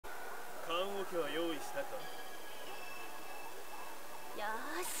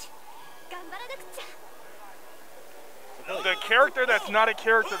The character that's not a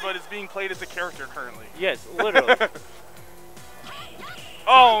character but is being played as a character currently. Yes, literally.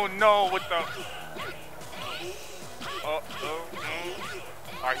 Oh no, what the?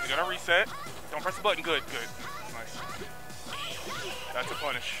 Alright, he's gonna reset. Don't press the button. Good, good. Nice. That's a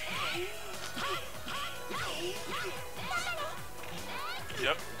punish.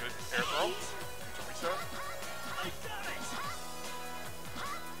 Yep, good. Air throw. Reset.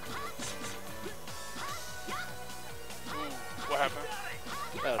 Ooh, what happened?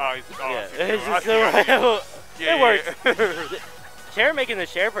 It works. Chair making the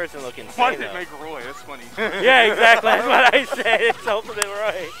chairperson look insane. Why did it make Roy? That's funny. Yeah, exactly. That's what I said. It's Ultimate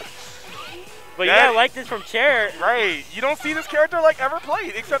Roy. But yeah, I like this from Chair. Right. You don't see this character like ever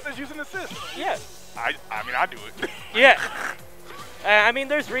played except as using assist. Yeah. I mean, I do it. Yeah. I mean,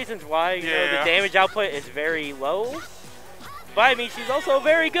 there's reasons why. You know, the damage output is very low. But I mean, she's also a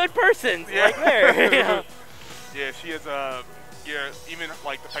very good person. Yeah. Like there. You know? Yeah, she is. Yeah, even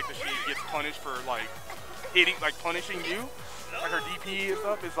like the fact that she gets punished for like hitting, like punishing you, like her DP and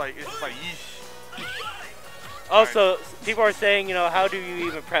stuff. It's just like yeesh. Also, people are saying, you know, how do you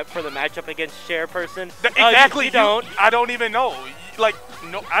even prep for the matchup against Chairperson? Exactly. You don't. I don't even know. Like,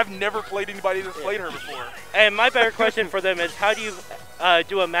 no, I've never played anybody that's played her before. And my better question for them is, how do you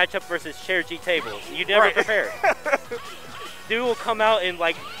do a matchup versus ChairGTables? You never prepared. Dude will come out and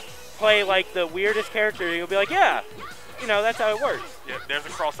like play like the weirdest character, and you'll be like, yeah, you know, that's how it works. Yeah, there's a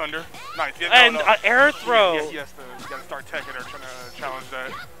cross under. Nice. Yeah, and air throw. Yeah, he has to. You gotta start teching her, trying to challenge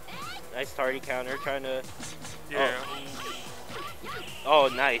that. Nice tardy counter, trying to. Yeah. Oh,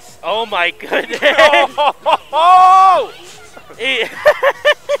 nice. Oh my goodness. Oh!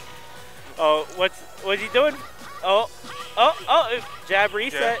 Oh, what's he doing? Oh, jab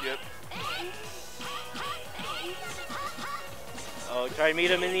reset. Yep. Oh, try to meet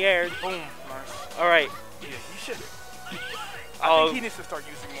him in the air. Boom. Nice. All right. Yeah, he should. I think he needs to start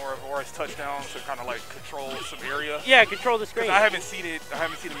using more of Aura's touchdowns to kind of like control some area. Yeah, control the screen. I haven't seen it. I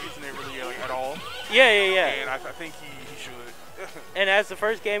haven't seen him using it really like, at all. Yeah. And I think he should. And as the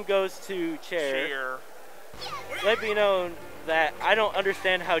first game goes to Chair, let me know that I don't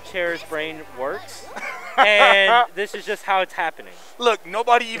understand how Chair's brain works, and this is just how it's happening. Look,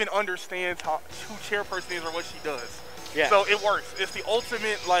 nobody even understands who Chairperson is or what she does. Yeah. So it works. It's the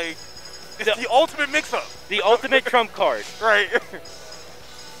ultimate like. It's the ultimate mix-up. The ultimate trump card. Right.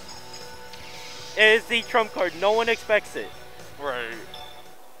 It is the trump card. No one expects it. Right.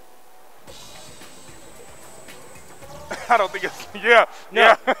 I don't think it's... Yeah.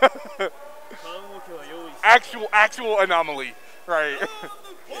 No. Yeah. actual anomaly. Right.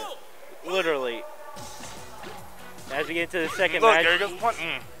 Literally. As we get into the second Look, match. there goes punt.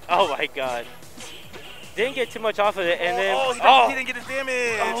 Oh my god. Didn't get too much off of it, and then he didn't get his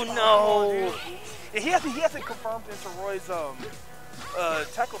damage. Oh no! He hasn't confirmed into Roy's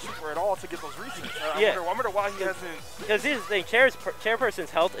tackle super at all to get those resets. I wonder why he hasn't. Because this is the thing,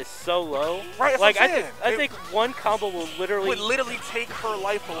 Chairperson's health is so low. Right. Like I think one combo will literally take her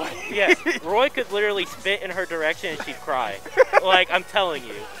life away. Yeah, Roy could literally spit in her direction and she'd cry. Like I'm telling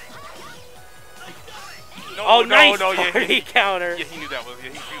you. No, nice Yeah, counter. he knew that was.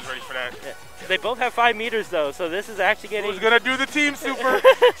 Yeah, he was ready for that. Yeah. They both have 5 meters though, so this is actually getting. Who's gonna do the team super?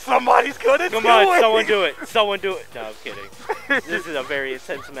 Somebody's gonna do it. Come on, someone do it. Someone do it. No, I'm kidding. This is a very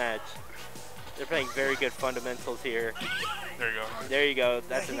intense match. They're playing very good fundamentals here. There you go. There you go.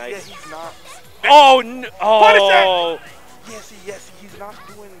 That's a nice. Yeah, he's not. Oh no! Oh. Yes, he's not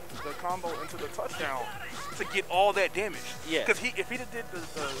doing the combo into the touchdown to get all that damage. Yeah. Because if he did the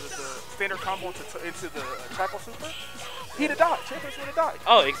standard combo into the tackle super, he'd have died. Chairperson would have died.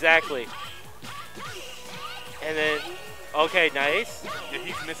 Oh, exactly. And then, okay, nice. Yeah,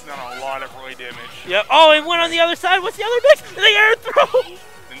 he's missing out on a lot of Roy damage. Yep. Oh, and one on the other side. What's the other mix? The air throw.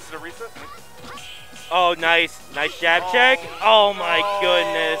 Into the reset. Oh, nice. Nice jab check. Oh, my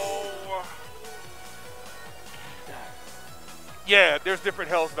goodness. Yeah, there's different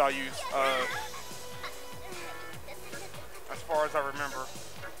health values. As far as I remember.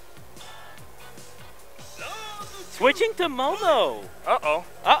 Switching to Momo. Uh-oh.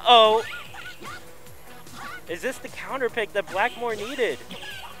 Uh-oh. Is this the counter pick that Blackmore needed?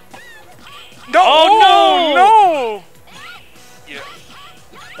 No! Oh, no! Yeah.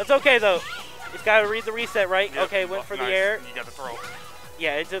 That's okay, though. He's got to read the reset, right? Yep. Okay, went for nice. the air. You got the throw.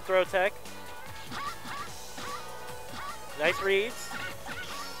 Yeah, into throw tech. Nice reads.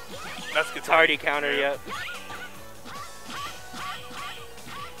 That's good. Tardy counter, yep.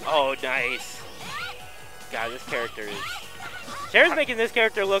 Oh, nice. God, this character is Chair's making this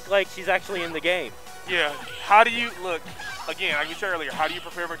character look like she's actually in the game. Yeah. How do you look? Again, like we said earlier, how do you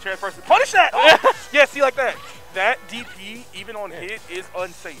prepare for Chairperson? Punish that! Oh! Yeah, see, like that. That DP, even on hit, is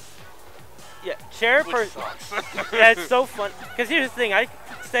unsafe. Yeah, Chairperson. Yeah, it's so fun. Because here's the thing, I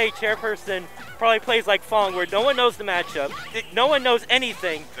say Chairperson probably plays like Fong, where no one knows the matchup, no one knows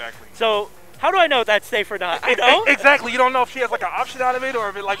anything. Exactly. So how do I know if that's safe or not? I don't. Exactly. You don't know if she has like an option out of it, or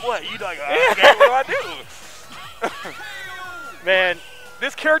if it like what? You like, okay, what do I do? Man.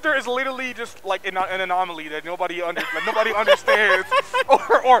 This character is literally just like an anomaly that nobody understands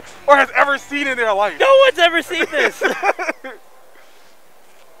or has ever seen in their life. No one's ever seen this.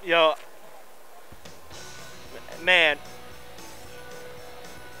 Yo, man.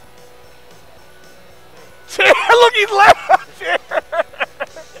 Look, he's laughing.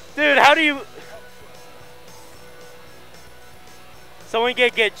 Dude, how do you? Someone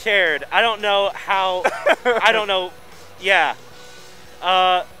get chaired. I don't know how. I don't know. Yeah.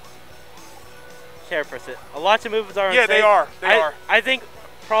 Chairperson. A lot of moves are unsafe. Yeah, they are. They are. I think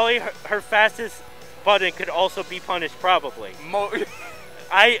probably her fastest button could also be punished. Probably.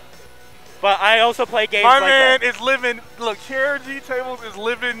 But I also play games My like man that. is living. Look, ChairGTables is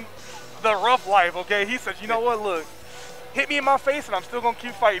living the rough life. Okay, he says, you know what? Look, hit me in my face, and I'm still gonna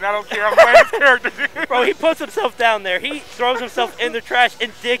keep fighting. I don't care. I'm playing this character. Bro, he puts himself down there. He throws himself in the trash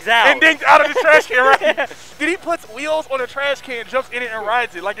and digs out. And digs out of the trash can, right? Yeah. Did he put wheels on a trash can, jumps in it, and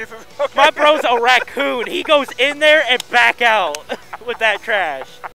rides it like it's his, okay. My bro's a raccoon. He goes in there and back out with that trash.